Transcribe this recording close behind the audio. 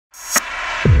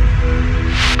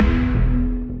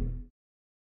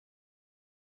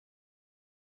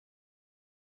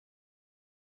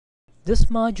This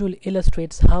module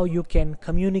illustrates how you can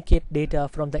communicate data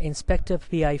from the Inspector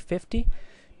PI50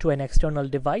 to an external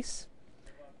device.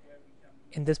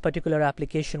 In this particular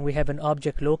application, we have an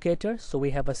object locator, so we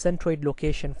have a centroid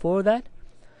location for that.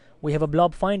 We have a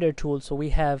blob finder tool, so we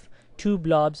have two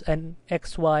blobs and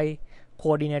XY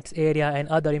coordinates, area, and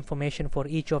other information for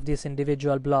each of these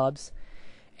individual blobs.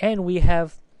 And we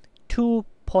have two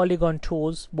polygon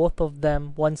tools, both of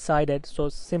them one-sided, so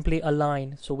simply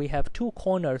align. So we have two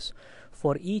corners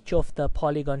for each of the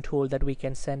polygon tool that we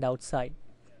can send outside.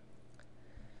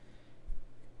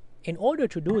 In order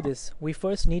to do this, we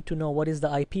first need to know what is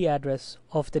the IP address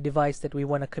of the device that we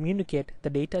want to communicate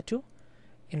the data to.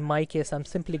 In my case, I'm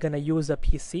simply going to use a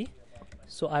PC.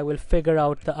 So I will figure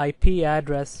out the IP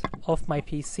address of my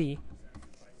PC,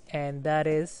 and that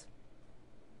is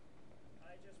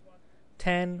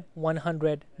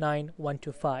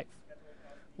 10.100.9.125.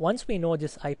 Once we know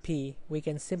this IP, we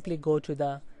can simply go to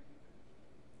the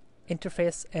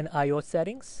interface and I/O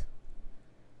settings.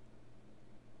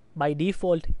 By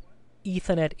default,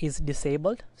 Ethernet is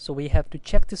disabled, so we have to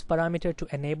check this parameter to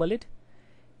enable it,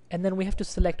 and then we have to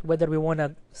select whether we want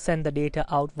to send the data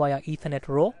out via Ethernet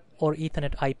row or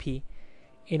Ethernet IP.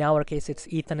 In our case, it's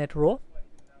Ethernet row.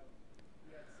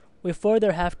 We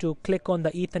further have to click on the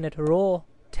Ethernet row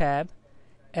tab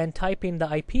and type in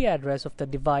the IP address of the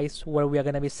device where we are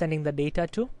going to be sending the data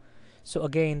to. So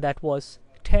again, that was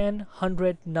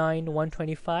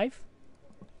 10.100.9.125.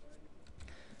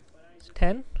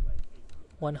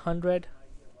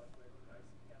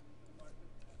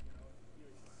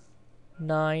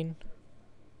 10.100.9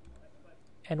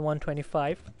 and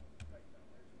 125.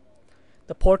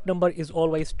 The port number is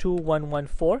always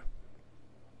 2114,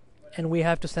 and we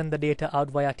have to send the data out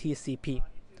via TCP.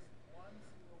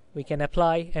 We can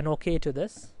apply an OK to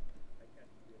this.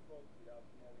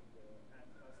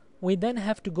 We then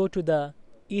have to go to the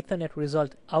Ethernet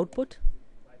result output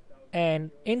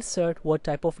and insert what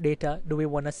type of data do we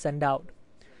want to send out.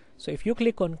 So if you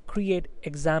click on create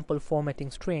example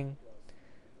formatting string,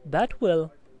 that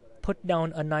will put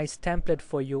down a nice template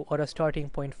for you or a starting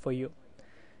point for you.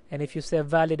 And if you say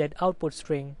validate output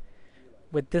string,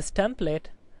 with this template,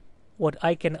 what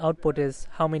I can output is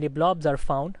how many blobs are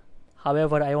found.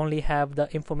 However, I only have the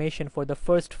information for the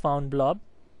first found blob.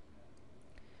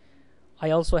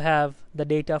 I also have the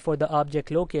data for the object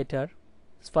locator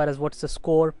as far as what's the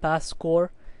score, pass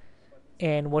score,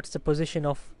 and what's the position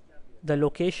of the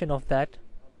location of that.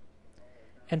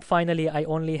 And finally, I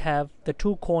only have the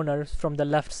two corners from the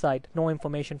left side, no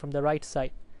information from the right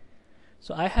side.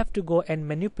 So I have to go and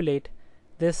manipulate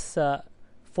this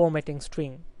formatting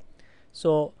string.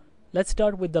 So let's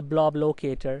start with the blob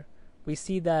locator. We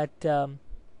see that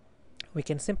we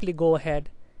can simply go ahead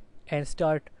and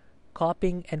start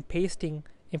copying and pasting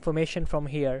information from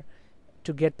here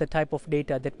to get the type of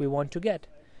data that we want to get.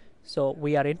 So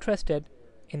we are interested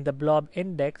in the blob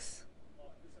index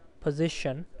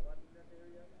position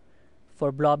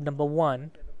for blob number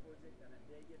 1.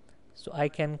 So I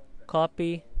can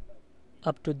copy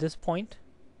up to this point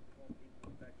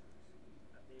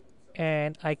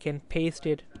and I can paste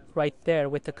it right there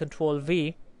with the Control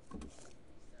V.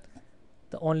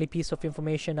 The only piece of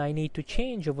information I need to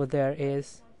change over there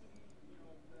is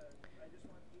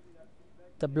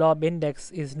the blob index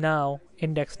is now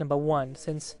index number 1,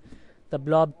 since the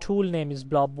blob tool name is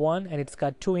blob 1 and it's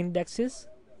got two indexes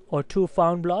or two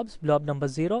found blobs, blob number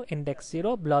 0, index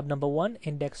 0, blob number 1,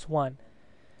 index 1.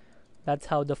 That's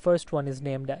how the first one is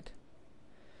named at.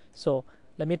 So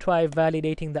let me try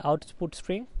validating the output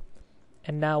string,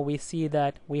 and now we see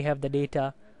that we have the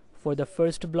data for the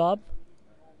first blob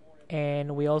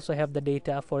and we also have the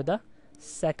data for the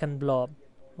second blob.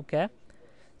 Okay,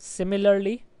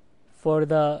 similarly for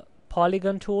the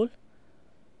polygon tool,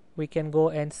 we can go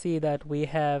and see that we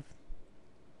have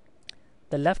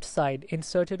the left side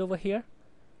inserted over here.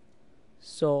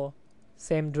 So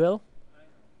same drill,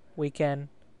 we can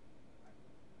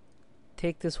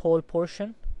take this whole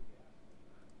portion,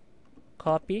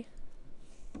 copy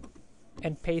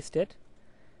and paste it,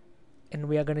 and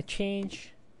we are going to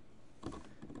change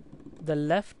the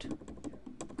left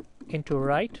into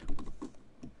right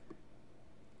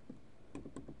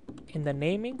in the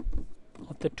naming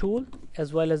of the tool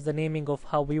as well as the naming of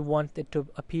how we want it to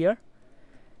appear.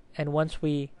 And once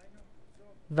we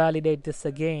validate this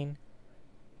again,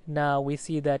 now we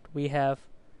see that we have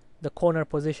the corner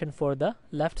position for the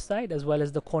left side as well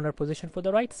as the corner position for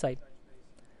the right side.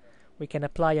 We can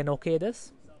apply and OK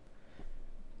this.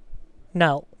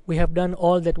 Now we have done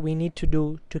all that we need to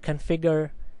do to configure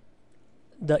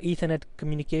the Ethernet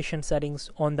communication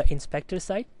settings on the inspector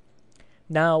side.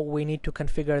 Now we need to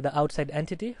configure the outside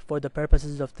entity. For the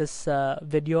purposes of this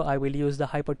video, I will use the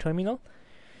hyperterminal.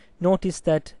 Notice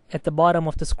that at the bottom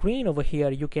of the screen over here,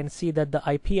 you can see that the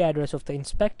IP address of the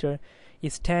inspector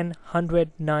is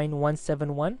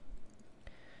 10.100.9.171.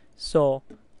 So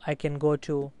I can go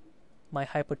to my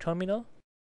hyperterminal.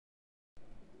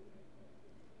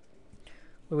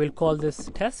 We will call this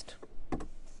test,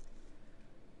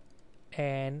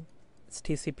 and it's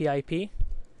TCP IP.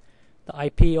 The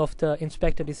IP of the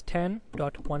inspector is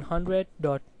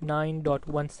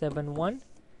 10.100.9.171,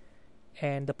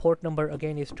 and the port number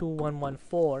again is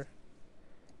 2114.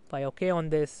 If I OK on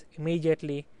this,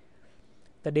 immediately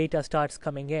the data starts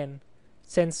coming in.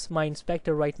 Since my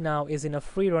inspector right now is in a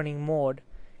free running mode,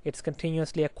 it's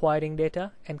continuously acquiring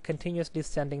data and continuously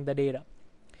sending the data.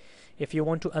 If you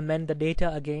want to amend the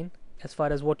data again, as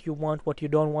far as what you want, what you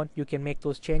don't want, you can make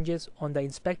those changes on the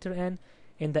inspector end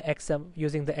in the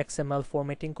using the XML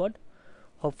formatting code.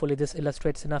 Hopefully this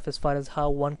illustrates enough as far as how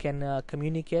one can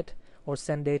communicate or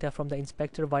send data from the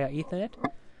inspector via Ethernet.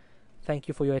 Thank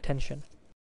you for your attention.